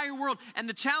 The entire world. And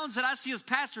the challenge that I see as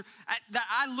pastor, that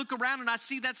I look around and I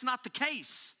see that's not the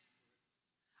case.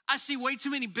 I see way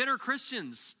too many bitter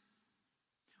Christians.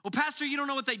 Well, pastor, you don't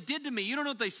know what they did to me. You don't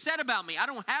know what they said about me. I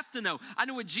don't have to know. I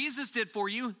know what Jesus did for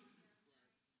you.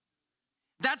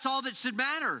 That's all that should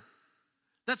matter.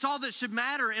 That's all that should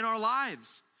matter in our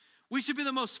lives. We should be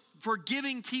the most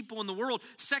forgiving people in the world.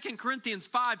 2 Corinthians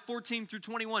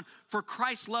 5:14-21. For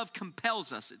Christ's love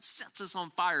compels us. It sets us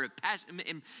on fire.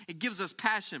 It gives us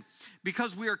passion,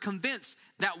 because we are convinced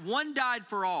that one died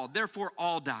for all, therefore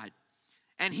all died.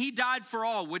 And he died for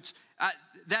all, which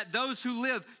that those who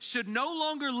live should no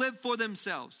longer live for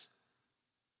themselves,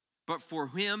 but for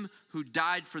him who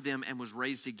died for them and was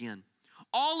raised again.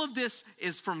 All of this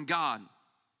is from God,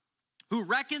 who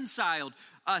reconciled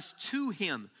us to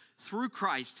him through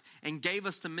Christ and gave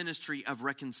us the ministry of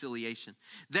reconciliation.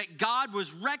 That God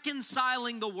was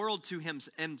reconciling the world to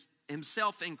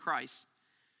himself in Christ,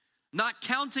 not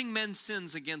counting men's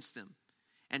sins against them.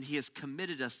 And he has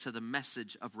committed us to the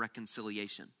message of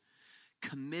reconciliation.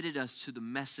 Committed us to the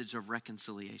message of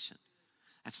reconciliation.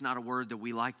 That's not a word that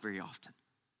we like very often.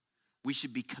 We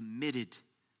should be committed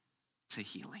to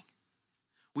healing.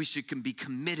 We should be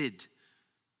committed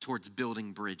towards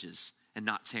building bridges and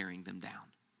not tearing them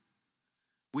down.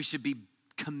 We should be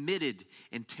committed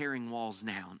in tearing walls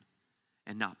down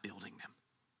and not building them.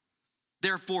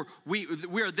 Therefore, we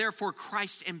are therefore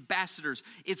Christ's ambassadors.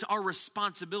 It's our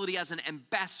responsibility as an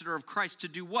ambassador of Christ to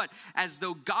do what? As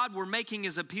though God were making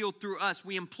his appeal through us,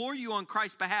 we implore you on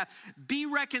Christ's behalf, be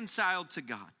reconciled to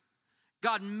God.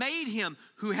 God made him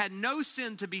who had no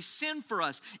sin to be sin for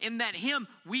us, in that him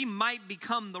we might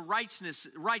become the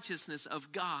righteousness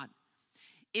of God.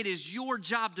 It is your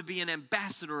job to be an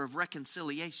ambassador of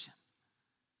reconciliation.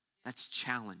 That's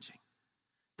challenging.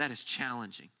 That is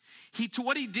challenging.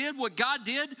 What God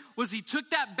did was he took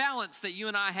that balance that you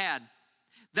and I had.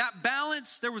 That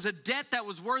balance, there was a debt that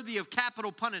was worthy of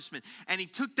capital punishment. And he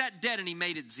took that debt and he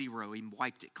made it zero. He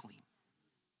wiped it clean.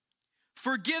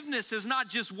 Forgiveness is not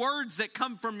just words that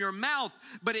come from your mouth,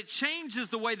 but it changes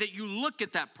the way that you look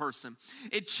at that person.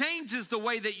 It changes the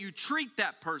way that you treat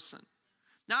that person.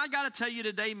 Now, I got to tell you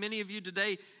today, many of you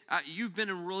today, you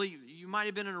might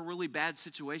have been in a really bad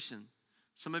situation.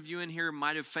 Some of you in here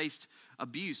might have faced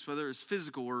abuse, whether it's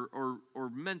physical or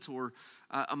mental or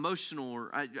emotional.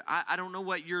 Or I don't know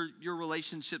what your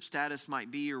relationship status might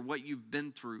be or what you've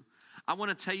been through. I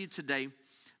want to tell you today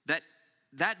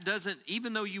that doesn't,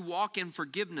 even though you walk in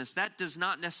forgiveness, that does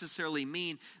not necessarily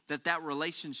mean that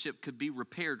relationship could be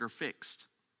repaired or fixed.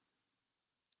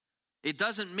 It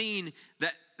doesn't mean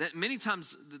that many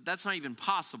times that's not even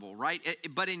possible, right?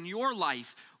 But in your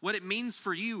life, what it means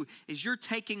for you is you're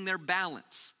taking their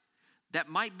balance. That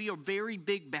might be a very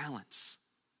big balance.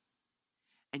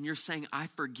 And you're saying, I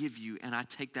forgive you, and I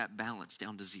take that balance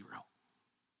down to zero.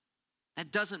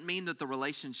 That doesn't mean that the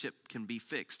relationship can be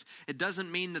fixed. It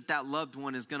doesn't mean that loved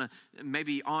one is going to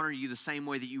maybe honor you the same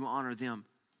way that you honor them.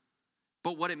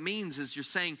 But what it means is you're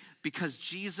saying, because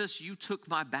Jesus, you took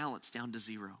my balance down to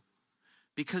zero.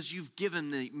 Because you've given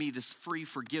me this free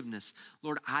forgiveness,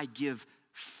 Lord, I give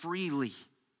freely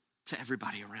to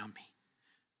everybody around me.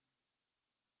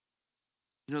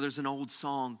 You know, there's an old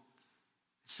song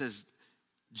that says,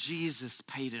 Jesus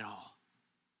paid it all.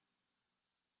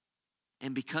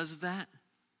 And because of that,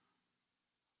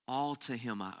 all to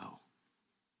him I owe.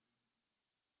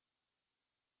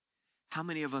 How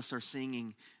many of us are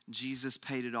singing, Jesus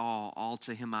paid it all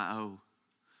to him I owe,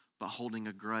 but holding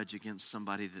a grudge against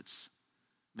somebody that's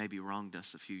maybe wronged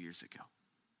us a few years ago?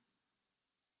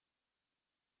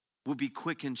 We'll be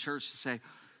quick in church to say,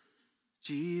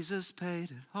 Jesus paid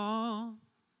it all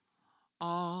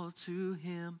to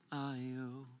him I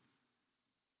owe.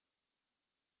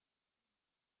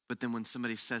 But then when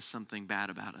somebody says something bad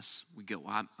about us, we go,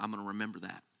 well, I'm going to remember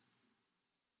that.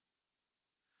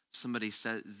 Somebody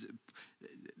said,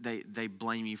 they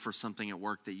blame you for something at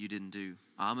work that you didn't do.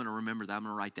 I'm going to remember that. I'm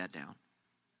going to write that down.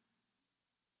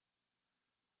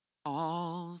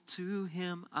 All to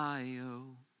him I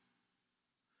owe.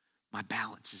 My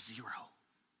balance is zero.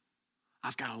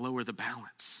 I've got to lower the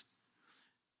balance.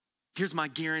 Here's my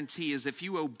guarantee is if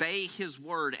you obey his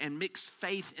word and mix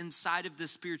faith inside of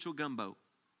this spiritual gumbo,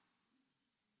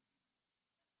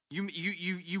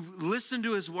 you listen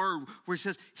to his word where he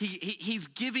says he's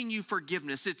giving you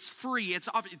forgiveness. It's free. It's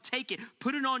off. Take it.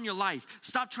 Put it on your life.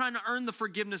 Stop trying to earn the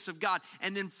forgiveness of God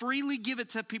and then freely give it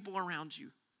to people around you.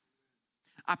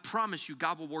 I promise you,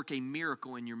 God will work a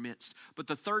miracle in your midst. But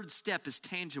the third step is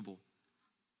tangible.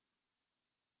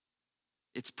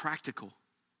 It's practical,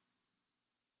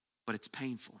 but it's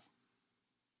painful.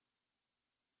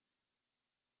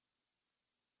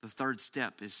 The third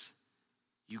step is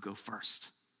you go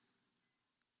first.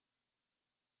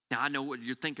 Now, I know what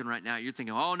you're thinking right now. You're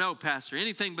thinking, oh no, Pastor,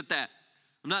 anything but that.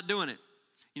 I'm not doing it.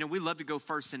 You know, we love to go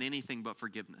first in anything but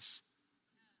forgiveness,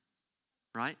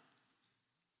 right?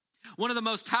 One of the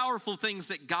most powerful things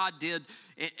that God did,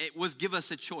 it was give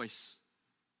us a choice.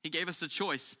 He gave us a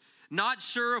choice. Not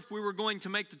sure if we were going to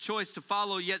make the choice to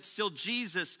follow, yet still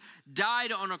Jesus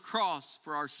died on a cross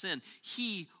for our sin.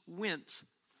 He went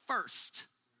first.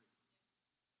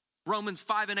 Romans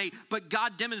 5:8, but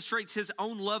God demonstrates his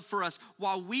own love for us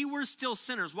while we were still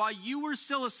sinners, while you were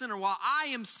still a sinner, while I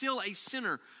am still a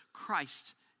sinner,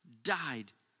 Christ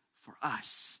died for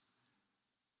us.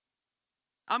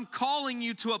 I'm calling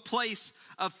you to a place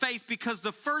of faith because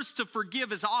the first to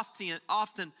forgive is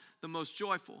often the most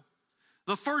joyful.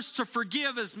 The first to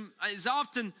forgive is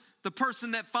often the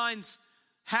person that finds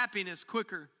happiness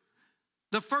quicker.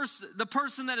 The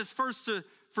person that is first to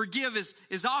forgive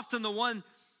is often the one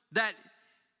that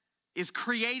is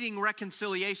creating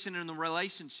reconciliation in the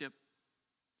relationship.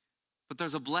 But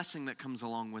there's a blessing that comes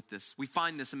along with this. We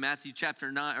find this in Matthew chapter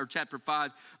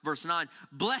 5, verse 9.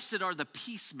 Blessed are the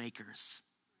peacemakers,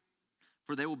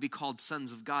 for they will be called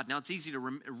sons of God. Now, it's easy to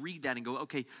read that and go,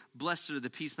 okay, blessed are the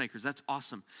peacemakers. That's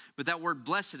awesome. But that word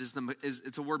blessed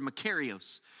it's a word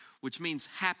makarios, which means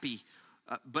happy.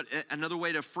 But another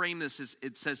way to frame this is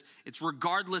it says, it's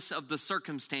regardless of the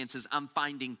circumstances, I'm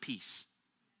finding peace.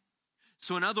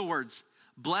 So in other words,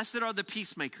 blessed are the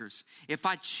peacemakers. If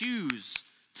I choose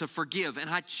to forgive and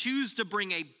I choose to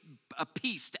bring a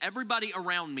peace to everybody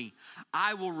around me,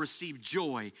 I will receive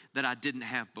joy that I didn't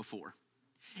have before.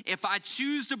 If I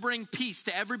choose to bring peace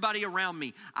to everybody around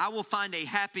me, I will find a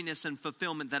happiness and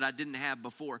fulfillment that I didn't have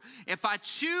before. If I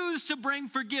choose to bring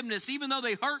forgiveness, even though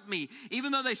they hurt me,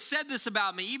 even though they said this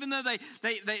about me, even though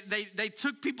they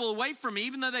took people away from me,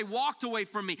 even though they walked away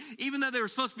from me, even though they were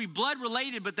supposed to be blood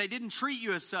related, but they didn't treat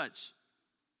you as such,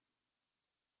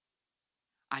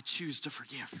 I choose to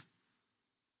forgive.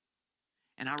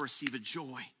 And I receive a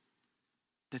joy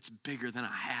that's bigger than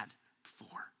I had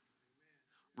before,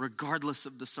 regardless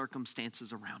of the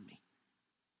circumstances around me.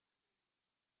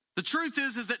 The truth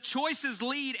is that choices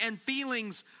lead and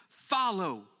feelings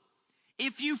follow.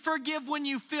 If you forgive when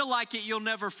you feel like it, you'll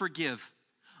never forgive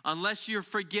unless you're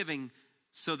forgiving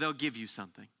so they'll give you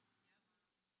something.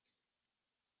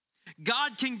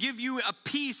 God can give you a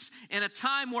peace in a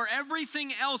time where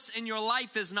everything else in your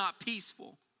life is not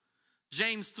peaceful.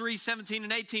 James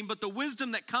 3:17-18, but the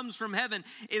wisdom that comes from heaven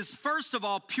is first of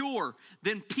all pure,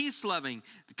 then peace-loving,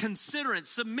 considerate,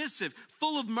 submissive,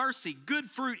 full of mercy, good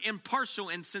fruit, impartial,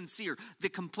 and sincere. The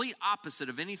complete opposite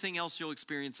of anything else you'll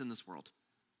experience in this world.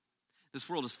 This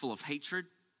world is full of hatred.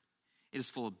 It is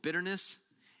full of bitterness.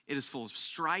 It is full of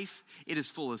strife. It is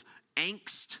full of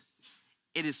angst.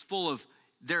 It is full of,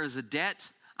 there is a debt,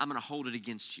 I'm going to hold it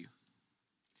against you.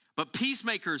 But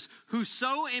peacemakers who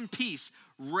sow in peace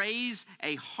raise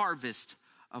a harvest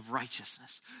of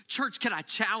righteousness. Church, can I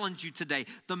challenge you today?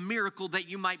 The miracle that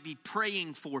you might be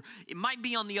praying for, it might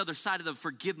be on the other side of the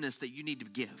forgiveness that you need to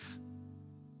give.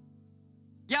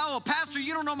 Yeah, well, Pastor,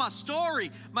 you don't know my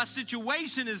story. My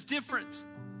situation is different.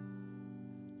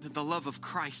 The love of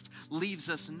Christ leaves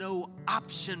us no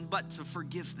option but to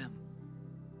forgive them.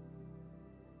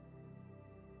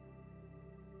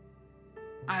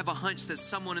 I have a hunch that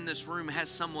someone in this room has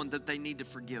someone that they need to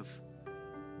forgive.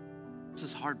 This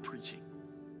is hard preaching.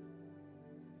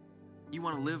 You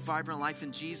want to live vibrant life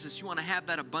in Jesus? You want to have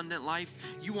that abundant life?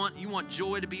 You want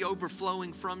joy to be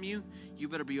overflowing from you? You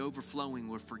better be overflowing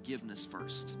with forgiveness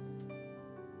first.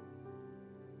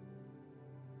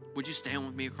 Would you stand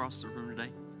with me across the room today?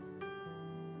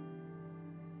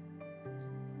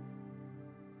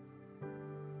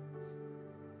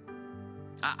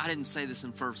 I didn't say this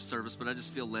in first service, but I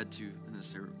just feel led to in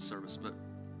this service. But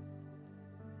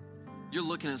you're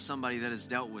looking at somebody that has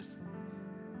dealt with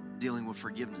dealing with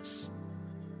forgiveness.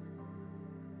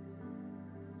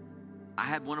 I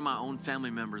had one of my own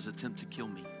family members attempt to kill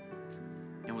me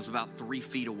and was about 3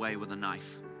 feet away with a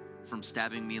knife from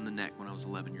stabbing me in the neck when I was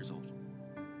 11 years old.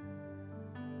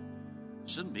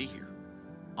 Shouldn't be here,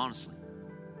 honestly.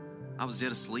 I was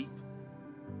dead asleep.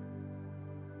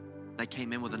 They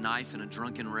came in with a knife in a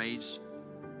drunken rage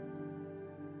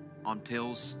on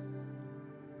pills.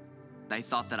 They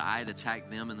thought that I had attacked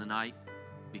them in the night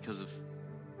because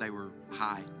they were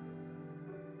high.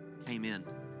 Came in.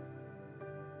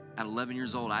 At 11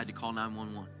 years old, I had to call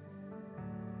 911.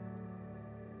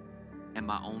 And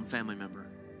my own family member,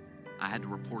 I had to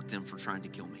report them for trying to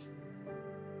kill me.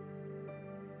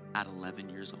 At 11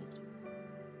 years old.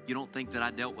 You don't think that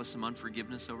I dealt with some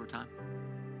unforgiveness over time?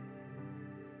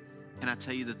 Can I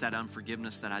tell you that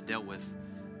unforgiveness that I dealt with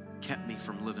kept me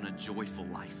from living a joyful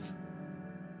life?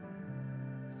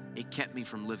 It kept me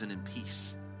from living in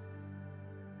peace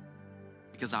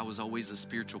because I was always a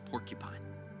spiritual porcupine.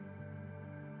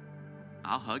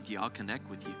 I'll hug you, I'll connect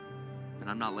with you, but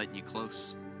I'm not letting you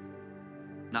close.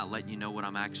 I'm not letting you know what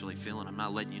I'm actually feeling. I'm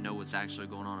not letting you know what's actually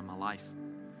going on in my life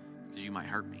because you might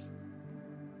hurt me.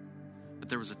 But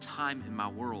there was a time in my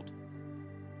world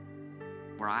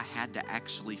where I had to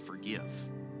actually forgive.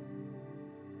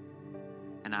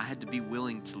 And I had to be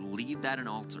willing to leave that at an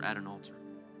altar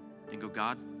and go,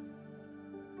 God,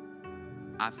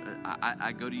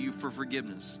 I go to you for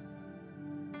forgiveness.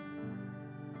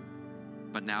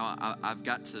 But now I've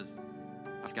got to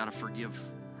forgive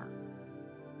her.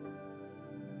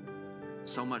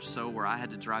 So much so where I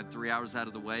had to drive 3 hours out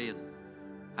of the way and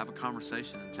have a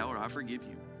conversation and tell her, I forgive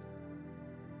you.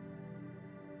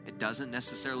 It doesn't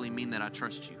necessarily mean that I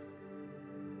trust you.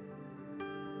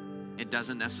 It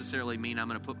doesn't necessarily mean I'm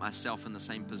going to put myself in the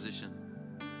same position.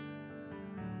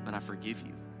 But I forgive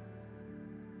you.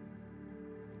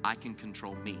 I can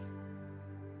control me.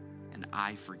 And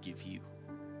I forgive you.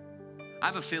 I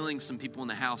have a feeling some people in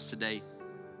the house today,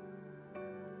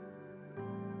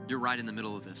 you're right in the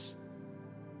middle of this.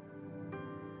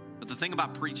 But the thing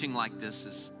about preaching like this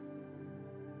is,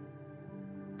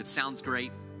 it sounds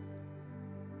great.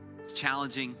 It's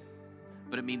challenging,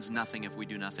 but it means nothing if we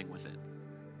do nothing with it.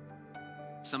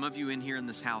 Some of you in here in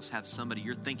this house have somebody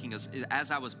you're thinking,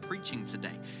 as I was preaching today,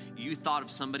 you thought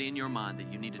of somebody in your mind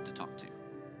that you needed to talk to.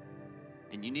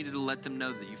 And you needed to let them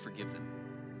know that you forgive them.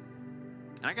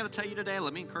 And I got to tell you today,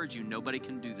 let me encourage you, nobody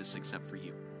can do this except for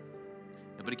you.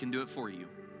 Nobody can do it for you.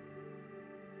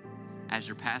 As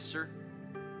your pastor,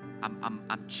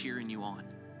 I'm cheering you on,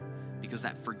 because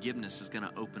that forgiveness is going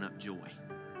to open up joy.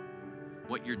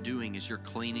 What you're doing is you're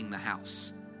cleaning the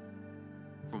house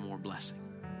for more blessing.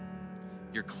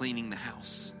 You're cleaning the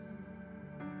house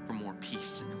for more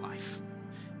peace in your life.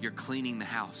 You're cleaning the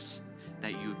house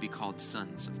that you would be called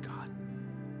sons of God.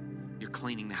 You're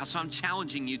cleaning the house. So I'm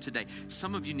challenging you today.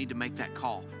 Some of you need to make that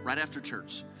call right after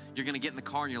church. You're going to get in the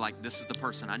car and you're like, this is the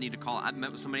person I need to call. I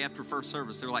met with somebody after first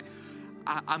service. They were like,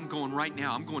 I'm going right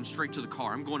now. I'm going straight to the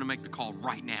car. I'm going to make the call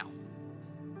right now.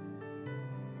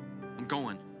 I'm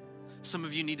going. Some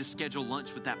of you need to schedule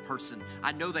lunch with that person.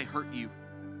 I know they hurt you.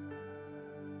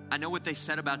 I know what they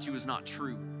said about you is not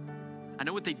true. I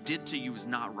know what they did to you is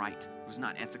not right. It was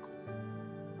not ethical.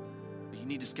 But you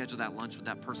need to schedule that lunch with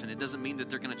that person. It doesn't mean that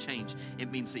they're going to change.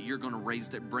 It means that you're going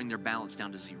to bring their balance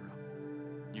down to 0.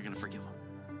 You're going to forgive them.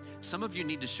 Some of you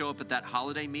need to show up at that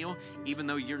holiday meal even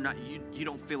though you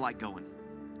don't feel like going,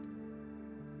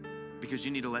 because you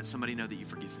need to let somebody know that you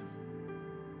forgive them.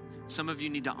 Some of you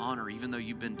need to honor even though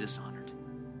you've been dishonored.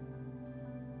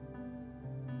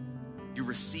 You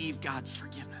receive God's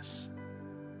forgiveness.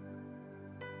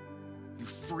 You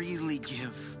freely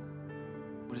give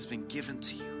what has been given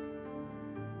to you.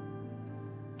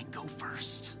 And go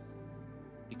first,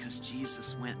 because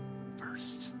Jesus went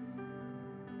first.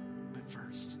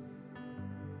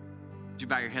 Would you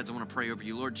bow your heads? I want to pray over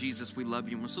you. Lord Jesus, we love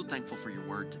you, and we're so thankful for your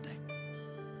word today.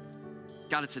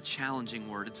 God, it's a challenging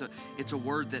word. It's a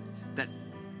word that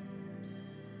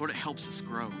Lord, it helps us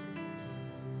grow.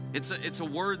 It's a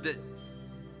word that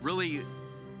really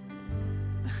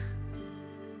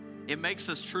it makes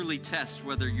us truly test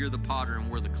whether you're the potter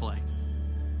and we're the clay.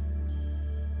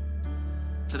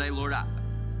 Today, Lord,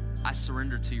 I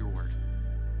surrender to your word.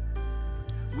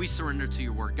 We surrender to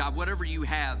your word. God, whatever you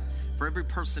have for every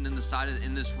person in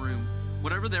this room,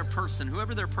 whoever their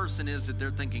person is that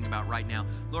they're thinking about right now,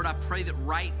 Lord, I pray that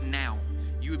right now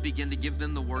you would begin to give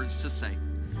them the words to say,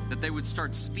 that they would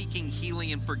start speaking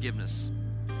healing and forgiveness.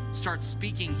 Start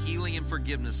speaking healing and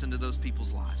forgiveness into those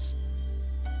people's lives.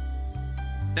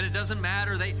 That it doesn't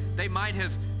matter, they might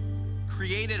have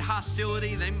created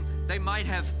hostility, they might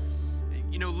have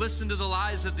listened to the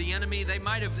lies of the enemy. They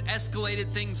might have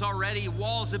escalated things already.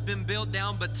 Walls have been built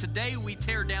down, but today we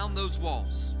tear down those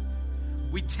walls.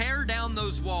 We tear down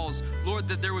those walls, Lord,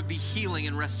 that there would be healing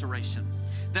and restoration.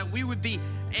 That we would be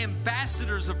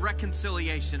ambassadors of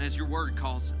reconciliation, as your word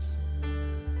calls us.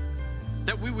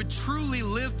 That we would truly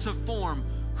live to form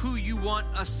who you want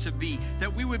us to be.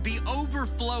 That we would be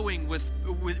overflowing with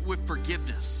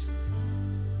forgiveness.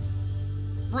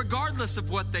 Regardless of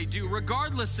what they do,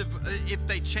 regardless if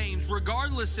they change,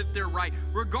 regardless if they're right,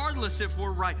 regardless if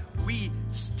we're right, we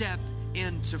step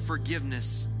into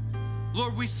forgiveness.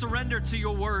 Lord, we surrender to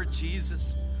your word,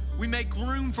 Jesus. We make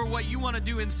room for what you want to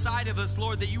do inside of us,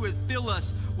 Lord, that you would fill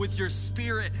us with your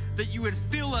spirit, that you would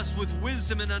fill us with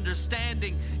wisdom and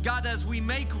understanding. God, as we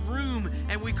make room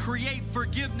and we create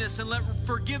forgiveness, and let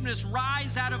forgiveness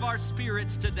rise out of our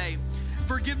spirits today.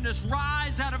 Forgiveness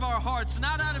rise out of our hearts,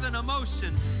 not out of an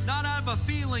emotion, not out of a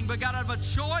feeling, but God, out of a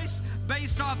choice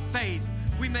based off faith.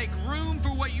 We make room for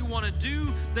what you want to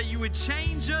do, that you would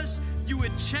change us, you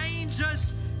would change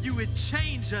us, you would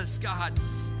change us, God.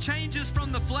 Change us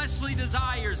from the fleshly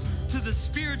desires to the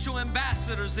spiritual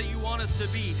ambassadors that you want us to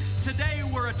be. Today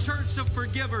we're a church of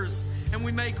forgivers, and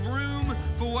we make room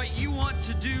for what you want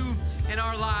to do in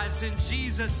our lives. In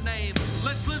Jesus' name,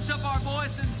 let's lift up our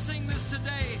voice and sing.